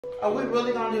Are we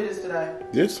really gonna do this today?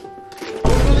 This? Are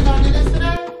we really gonna do this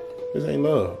today? This ain't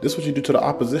love. This is what you do to the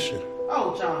opposition.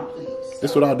 Oh, John, please. This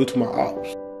is what I do to my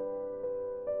ops.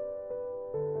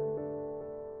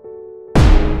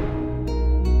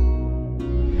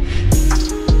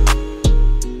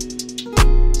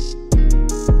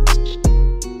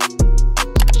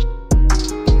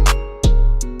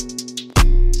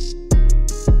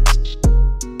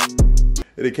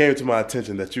 It came to my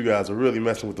attention that you guys are really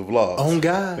messing with the vlogs. Oh,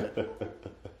 God.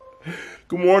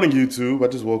 Good morning, YouTube. I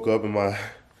just woke up in my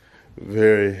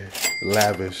very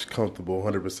lavish, comfortable,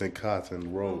 100%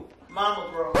 cotton robe. Mama,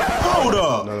 bro. Hold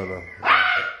up. No.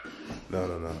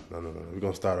 We're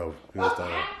gonna start over. I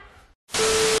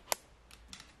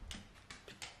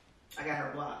got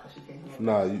her blocked because she can't hear me.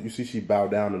 Nah, you see she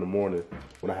bowed down in the morning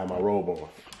when I had my robe on.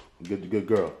 Good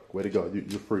girl. Way to go.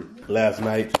 You're free. Last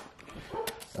night,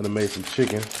 I done made some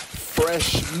chicken.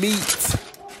 Fresh meat.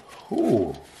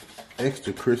 Ooh,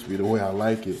 extra crispy the way I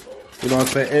like it. You know what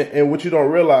I'm saying? And what you don't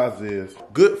realize is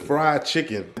good fried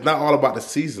chicken is not all about the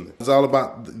seasoning. It's all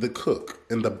about the cook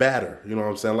and the batter. You know what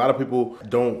I'm saying? A lot of people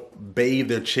don't bathe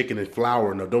their chicken in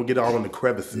flour enough. Don't get it all in the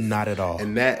crevices. Not at all.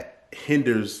 And that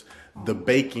hinders the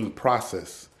baking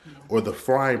process or the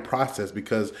frying process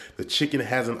because the chicken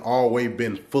hasn't always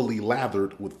been fully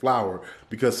lathered with flour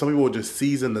because some people will just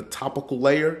season the topical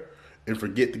layer and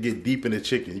forget to get deep in the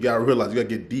chicken. You gotta realize you gotta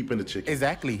get deep in the chicken.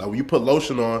 Exactly. Like when you put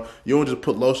lotion on, you don't just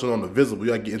put lotion on the visible.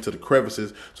 You gotta get into the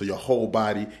crevices so your whole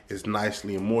body is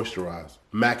nicely and moisturized.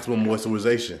 Maximum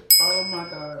moisturization. Oh my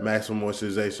God. Maximum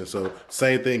moisturization. So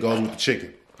same thing goes with the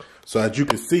chicken. So as you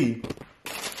can see,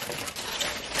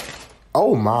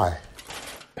 oh my.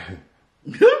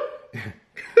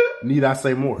 Need I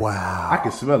say more? Wow. I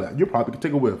can smell it. You probably can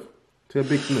take a whiff. Take a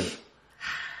big sniff.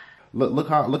 Look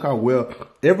how well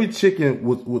every chicken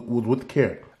was with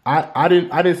care. I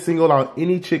didn't single out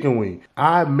any chicken wing.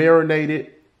 I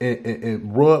marinated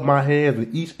and rubbed my hands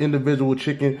with each individual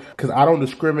chicken because I don't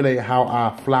discriminate how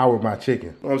I flour my chicken.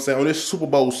 You know what I'm saying? On this Super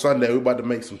Bowl Sunday, we're about to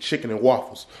make some chicken and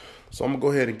waffles. So I'm gonna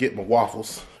go ahead and get my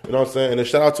waffles. You know what I'm saying? And then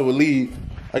shout out to Waleed.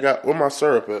 Where my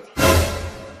syrup at?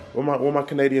 Where my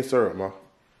Canadian syrup, ma?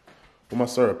 Where my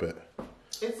syrup at?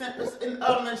 It's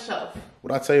on the shelf.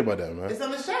 What I tell you about that, man? It's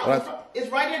on the shelf.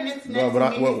 It's right there next to Mimi's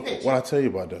picture. What I tell you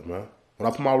about that, man? When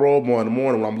I put my robe on in the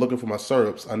morning, when I'm looking for my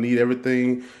syrups, I need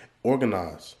everything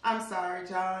organized. I'm sorry,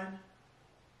 John.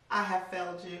 I have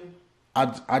failed you.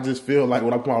 I just feel like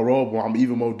when I put my robe on, I'm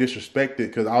even more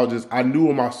disrespected because I knew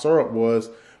where my syrup was,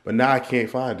 but now I can't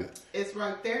find it. It's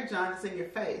right there, John. It's in your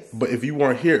face. But if you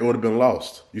weren't here, it would have been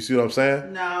lost. You see what I'm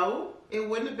saying? No, it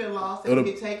wouldn't have been lost if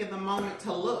you'd taken the moment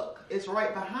to look. It's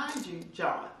right behind you,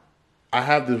 John. I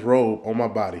have this robe on my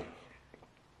body.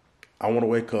 I want to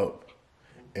wake up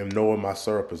and know where my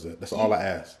syrup is at. That's all I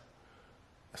ask.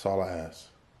 That's all I ask.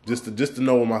 Just to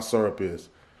know where my syrup is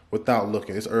without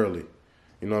looking. It's early.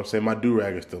 You know what I'm saying? My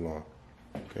do-rag is still on.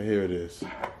 Okay, here it is.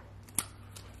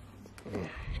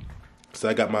 So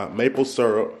I got my maple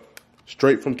syrup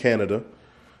straight from Canada.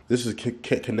 This is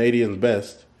Canadian's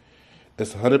best.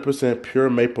 It's 100% pure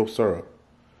maple syrup.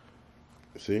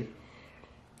 See?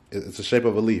 It's the shape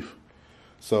of a leaf.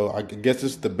 So I guess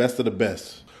it's the best of the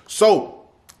best. So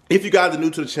if you guys are new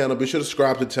to the channel, be sure to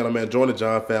subscribe to the channel, man. Join the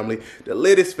John family, the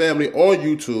latest family on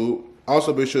YouTube.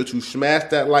 Also be sure to smash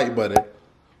that like button.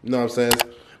 You know what I'm saying?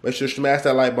 Make sure to smash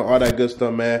that like button, all that good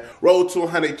stuff, man. Roll to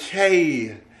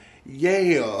 100K.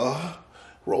 Yeah.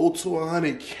 Roll to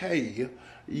 100K.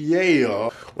 Yeah.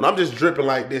 When I'm just dripping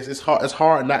like this, it's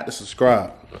hard not to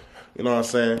subscribe. You know what I'm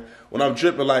saying? When I'm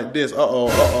dripping like this,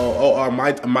 I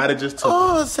might have just took.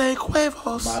 Oh, say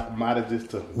Quavos. Might have just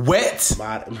took. Wet.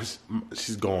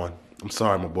 She's gone. I'm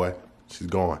sorry, my boy. She's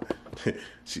gone.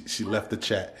 she left the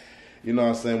chat. You know what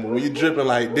I'm saying? But when you're dripping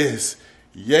like this,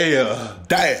 yeah.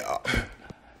 Damn.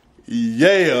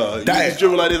 Yeah. Damn. You just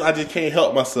dripping like this, I just can't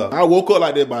help myself. I woke up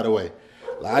like this, by the way.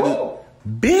 Like,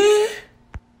 Bitch.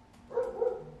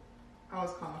 I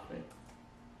was coughing.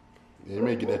 Yeah, you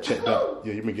may get that checked out.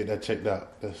 Yeah, you may get that checked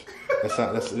out.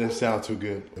 That sound too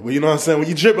good. Well, you know what I'm saying? When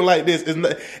you dripping like this,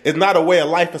 it's not a way of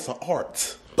life. It's an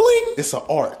art. Bling. It's an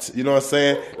art. You know what I'm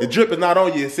saying? The drip is not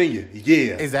on you. It's in you.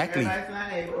 Yeah. Exactly. Everybody's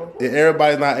not able. Yeah,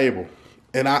 everybody's not able.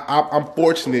 And I'm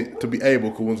fortunate to be able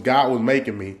because when God was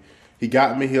making me, he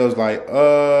got me. He was like,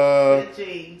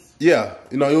 Jeez. Yeah.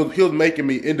 You know, he was making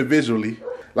me individually.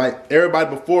 Like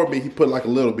everybody before me, he put like a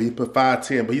little bit. He put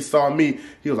 5'10", but he saw me.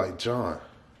 He was like, John,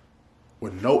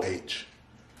 with no H,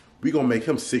 we gonna make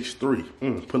him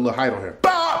 6'3". Put a little height on here.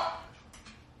 Bah!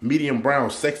 Medium brown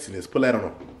sexiness. Put that on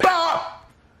him. Bah!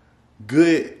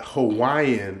 good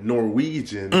Hawaiian,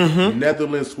 Norwegian,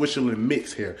 Netherlands, Switzerland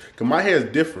mix hair. Cause my hair is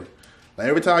different. Like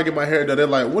every time I get my hair done, they're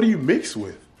like, "What do you mix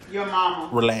with?" Your mama.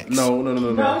 Relax. No.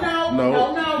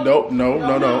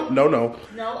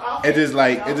 It's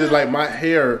just like my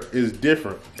hair is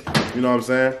different. You know what I'm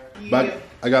saying? Yeah. But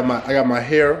I got my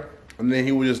hair, and then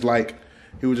he was just like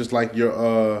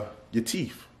your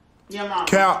teeth. Your mama.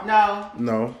 Count.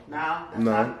 No.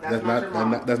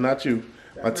 That's not you.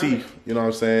 My teeth. You know what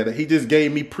I'm saying? He just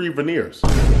gave me pre-veneers.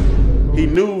 He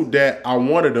knew that I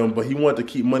wanted them, but he wanted to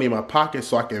keep money in my pocket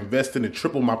so I can invest in and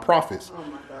triple my profits. Oh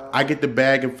my God. I get the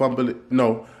bag and fumble it.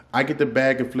 No, I get the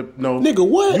bag and flip. No, Nigga,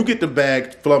 what? You get the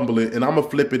bag, flumble it, and I'm gonna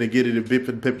flip it and get it and pip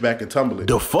it back and tumble it.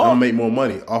 The fuck? I'm gonna make more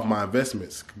money off my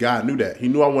investments. God knew that. He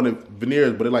knew I wanted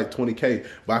veneers, but they're like $20K.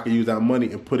 But I could use that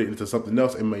money and put it into something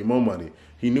else and make more money.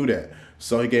 He knew that.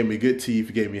 So he gave me good teeth.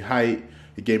 He gave me height.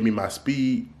 He gave me my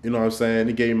speed. You know what I'm saying?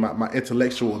 He gave me my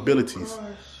intellectual abilities.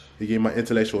 He gave me my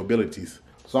intellectual abilities.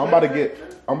 So I'm about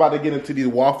to get into these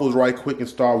waffles right quick and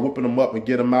start whipping them up and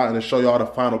get them out and then show y'all the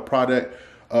final product.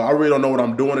 I really don't know what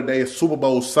I'm doing today. It's Super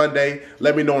Bowl Sunday.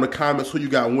 Let me know in the comments who you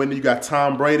got winning. You got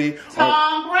Tom Brady.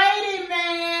 Tom Brady,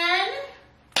 man.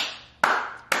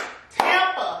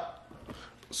 Tampa.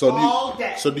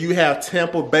 So do you have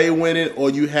Tampa Bay winning or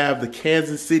you have the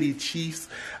Kansas City Chiefs?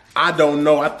 I don't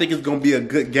know. I think it's going to be a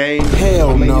good game.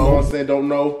 Hell no. You know what I'm saying? Don't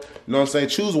know. You know what I'm saying?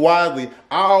 Choose wisely.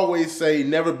 I always say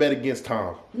never bet against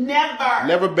Tom.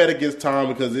 Never bet against Tom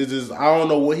because it's just, I don't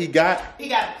know what he got. He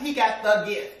got the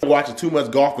gift. I'm watching too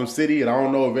much Gotham City and I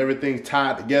don't know if everything's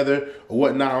tied together or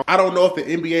whatnot. I don't know if the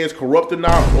NBA is corrupt or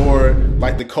not, or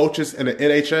like the coaches and the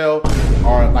NHL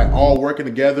are like all working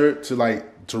together to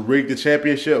rig the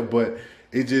championship, but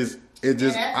it just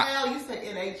NFL, you said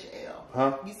NHL.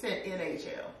 Huh? You said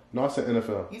NHL. No, I said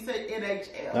NFL. You said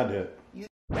NHL. I did.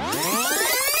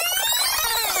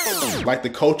 Like the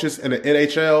coaches in the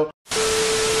NHL.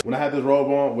 When I have this robe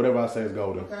on, whatever I say is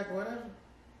golden. Okay, whatever.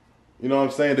 You know what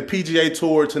I'm saying? The PGA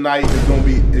Tour tonight is going to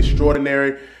be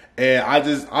extraordinary, and I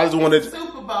just wanted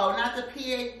Super Bowl, not the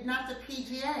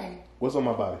PGA. What's on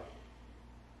my body?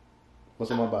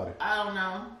 What's on my body? I don't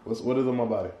know. What is on my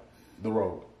body? The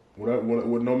robe.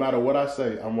 No matter what I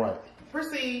say, I'm right.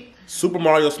 Proceed. Super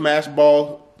Mario Smash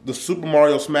Ball. The Super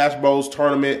Mario Smash Bros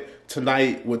tournament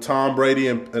tonight with Tom Brady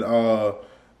and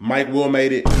Mike Will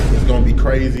made it. It's gonna be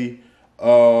crazy.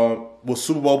 With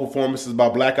Super Bowl performances by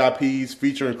Black Eyed Peas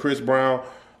featuring Chris Brown.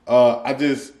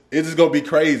 It's just gonna be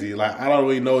crazy. Like I don't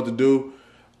really know what to do.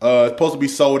 It's supposed to be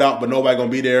sold out, but nobody gonna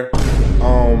be there.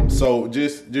 So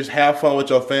just have fun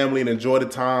with your family and enjoy the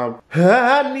time.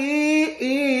 I need,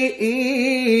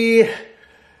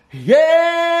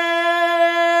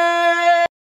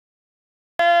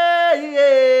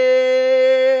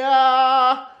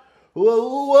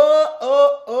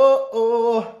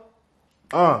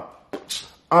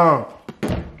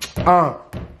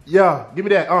 yeah, give me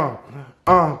that,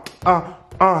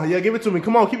 yeah, give it to me.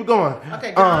 Come on, keep it going.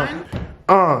 Okay, done.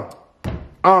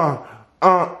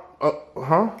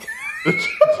 Huh?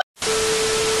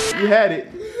 You had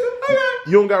it.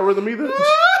 You don't got rhythm either?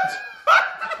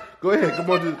 Go ahead,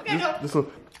 come on, just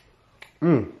hold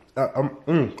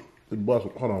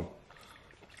on.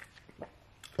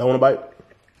 I want a bite?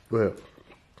 Go ahead.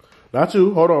 Not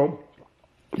you, hold on.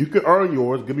 You can earn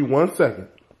yours. Give me 1 second.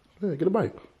 Go ahead, get a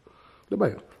bite. Get a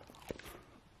bite.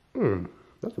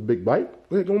 That's a big bite.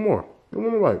 Go ahead, get one more. Get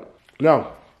one more bite.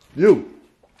 Now, you.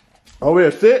 Over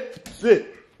here,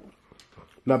 sit.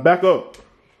 Now back up.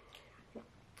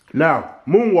 Now,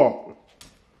 moonwalk.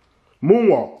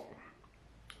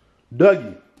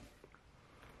 Dougie.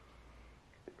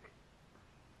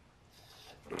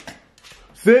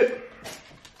 Sit.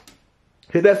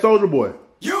 Hit that Soldier Boy.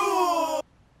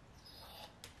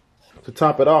 To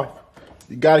top it off,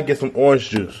 you gotta get some orange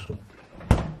juice.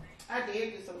 I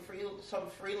did do some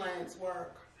freelance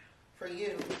work for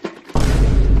you.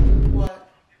 What?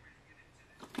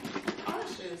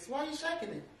 Orange juice. Why are you shaking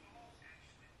it?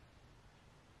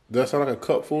 Does that sound like a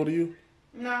cup full to you?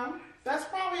 No. That's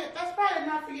probably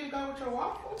enough for you to go with your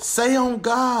waffles. Say on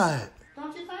God.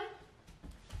 Don't you think?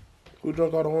 Who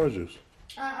drank all the orange juice?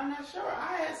 I'm not sure.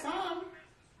 I had some.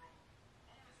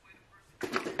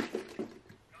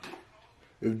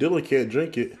 If Dylan can't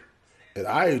drink it, and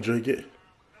I drink it,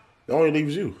 it only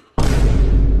leaves you.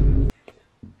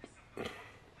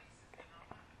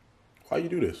 Why you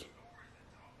do this?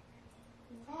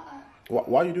 What?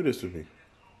 Why you do this to me?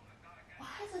 Why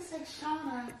does it say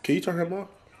Shauna? Can you turn him off?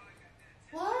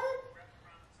 What?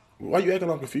 Why you acting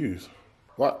all confused?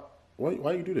 Why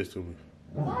you do this to me?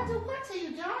 Why do what to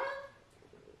you, John?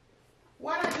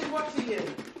 Why did I do what to you?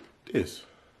 This.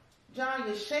 John,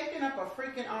 you're shaking up a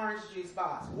freaking orange juice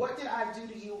box. What did I do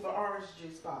to you with an orange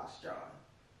juice box, John?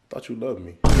 Thought you loved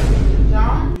me.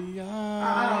 John?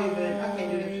 I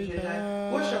can't do this with you today.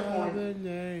 What's your point?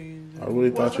 I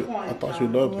really thought you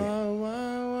loved me.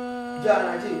 John,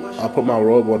 I do. What's your I put my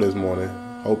robe on this morning,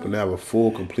 hoping to have a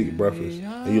full, complete breakfast.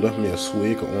 And you left me a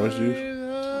swig of orange juice?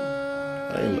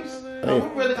 Are we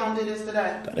really gonna do this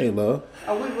today? That ain't love.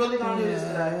 Are we really gonna do this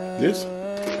today? This? Are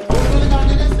we really gonna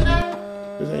do this today?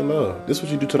 This ain't love. This is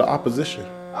what you do to the opposition.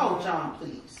 Oh, John,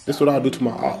 please. This is what I'll do to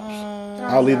my ops.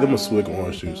 I'll leave them a swig of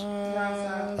orange juice.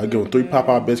 I'll give them 3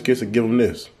 Popeye biscuits and give them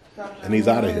this. And he's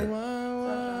out of here.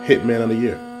 Hitman of the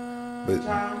year.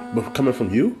 But coming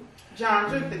from you? John,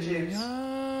 drink the juice.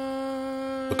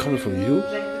 But coming from you?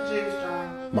 Drink the juice,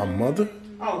 John. My mother?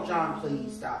 Oh, John,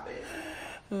 please stop it.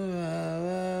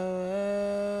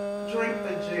 Drink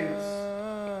the juice.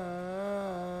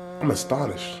 I'm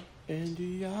astonished. I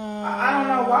don't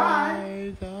know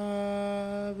why.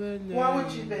 Why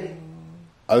would you be?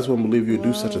 I just wouldn't believe you'd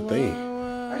do such a thing.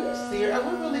 Are you serious? Are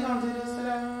we really gonna do this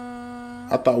today?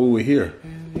 I thought we were here.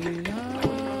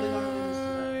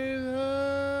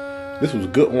 This was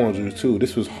good orange juice too.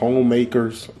 This was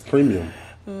Homemaker's Premium.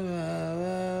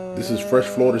 This is fresh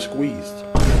Florida squeezed.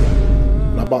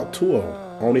 And I bought 2 of them.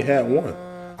 I only had 1.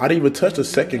 I didn't even touch the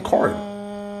second carton.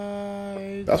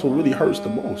 That's what really hurts the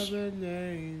most.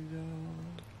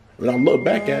 When I look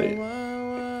back at it,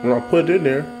 when I put it in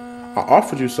there, I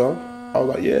offered you some. I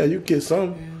was like, yeah, you get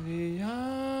some.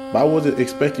 But I wasn't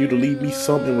expecting you to leave me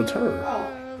some in return. Oh,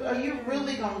 are you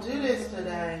really gonna do this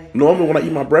today? Normally when I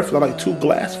eat my breakfast, I like 2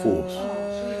 glassfuls.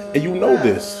 And you know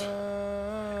this.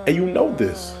 And you know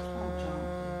this. Oh,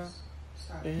 John, please.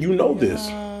 Stop. You know this.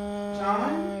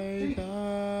 John,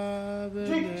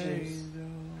 drink the juice.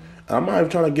 I'm not even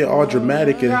trying to get all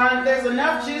dramatic. And John, there's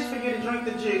enough juice for you to drink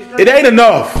the juice. it ain't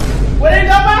enough. Well, then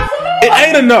go buy some more. It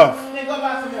ain't enough. Then go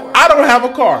buy some more. I don't have a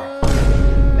car.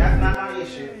 That's not my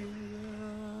issue.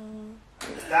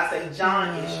 That's a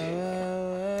John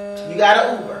issue. You got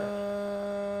an Uber.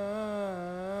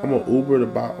 I'm gonna Uber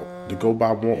to go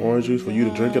buy more orange juice for you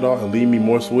to drink it all and leave me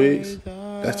more swigs.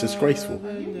 That's disgraceful.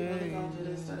 Are you really gonna do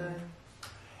this today?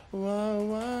 Boy,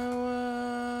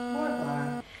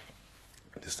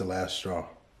 This is the last straw.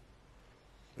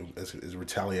 It's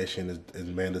retaliation is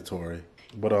mandatory.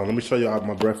 But let me show you out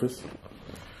my breakfast. You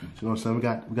know what I'm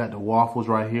saying? We got the waffles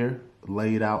right here,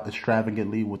 laid out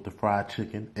extravagantly with the fried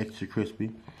chicken, extra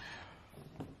crispy.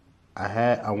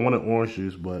 I wanted orange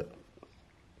juice, but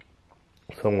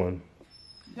someone.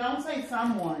 don't say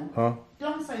someone. Huh?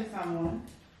 Don't say someone.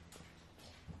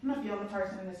 I'm not the only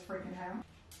person in this freaking house.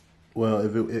 Well,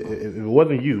 if it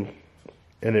wasn't you,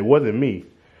 and it wasn't me,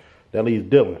 that leaves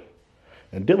Dylan,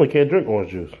 and Dylan can't drink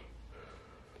orange juice.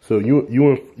 So you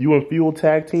and Fuel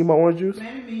tag team my orange juice.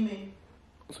 Maybe me.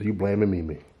 So you blaming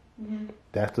Mimi. Mm-hmm.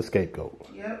 That's the scapegoat.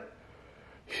 Yep.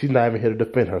 She's not even here to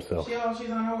defend herself. She's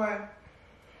on her way.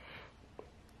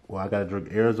 Well, I gotta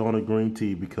drink Arizona green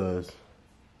tea because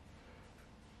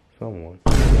someone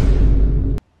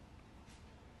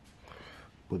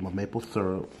with my maple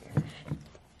syrup.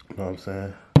 You know what I'm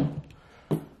saying?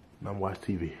 And I'm watch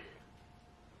TV.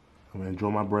 I'm gonna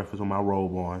enjoy my breakfast with my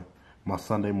robe on, my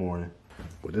Sunday morning.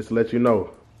 But just to let you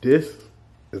know, this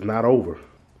is not over.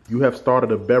 You have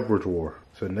started a beverage war.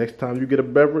 So next time you get a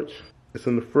beverage, it's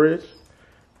in the fridge,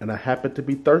 and I happen to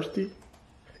be thirsty,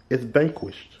 it's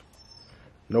vanquished.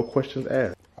 No questions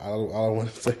asked. All I want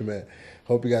to say, man,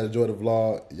 hope you guys enjoyed the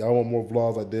vlog. Y'all want more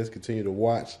vlogs like this, continue to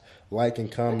watch, like,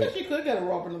 and I comment. guess you could get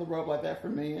another robe like that for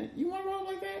me. You want a robe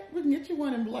like that? We can get you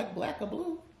one in like black or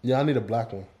blue. Yeah, I need a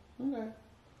black one. Okay.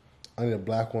 I need a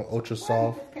black one, ultra Why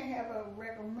soft. you just can't have a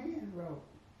regular man robe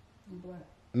in black?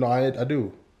 No, I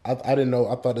do. I didn't know.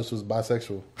 I thought this was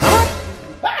bisexual.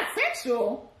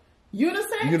 Bisexual?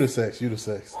 Unisex?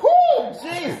 Unisex. Oh,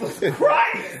 Jesus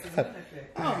Christ!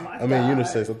 Oh my God. I mean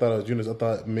unisex. I thought it was unisex. I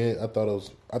thought men. I thought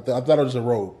it was a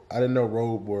robe. I didn't know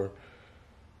robe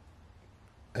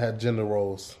had gender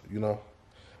roles. You know.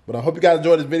 But I hope you guys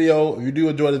enjoyed this video. If you do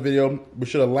enjoy this video, be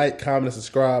sure to like, comment, and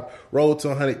subscribe. Road to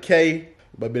 100K.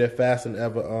 But be there faster than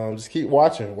ever. Just keep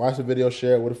watching. Watch the video.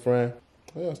 Share it with a friend.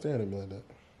 Why y'all staring at me like that?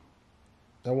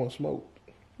 I want smoke.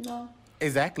 No.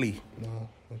 Exactly. No.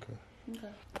 Okay.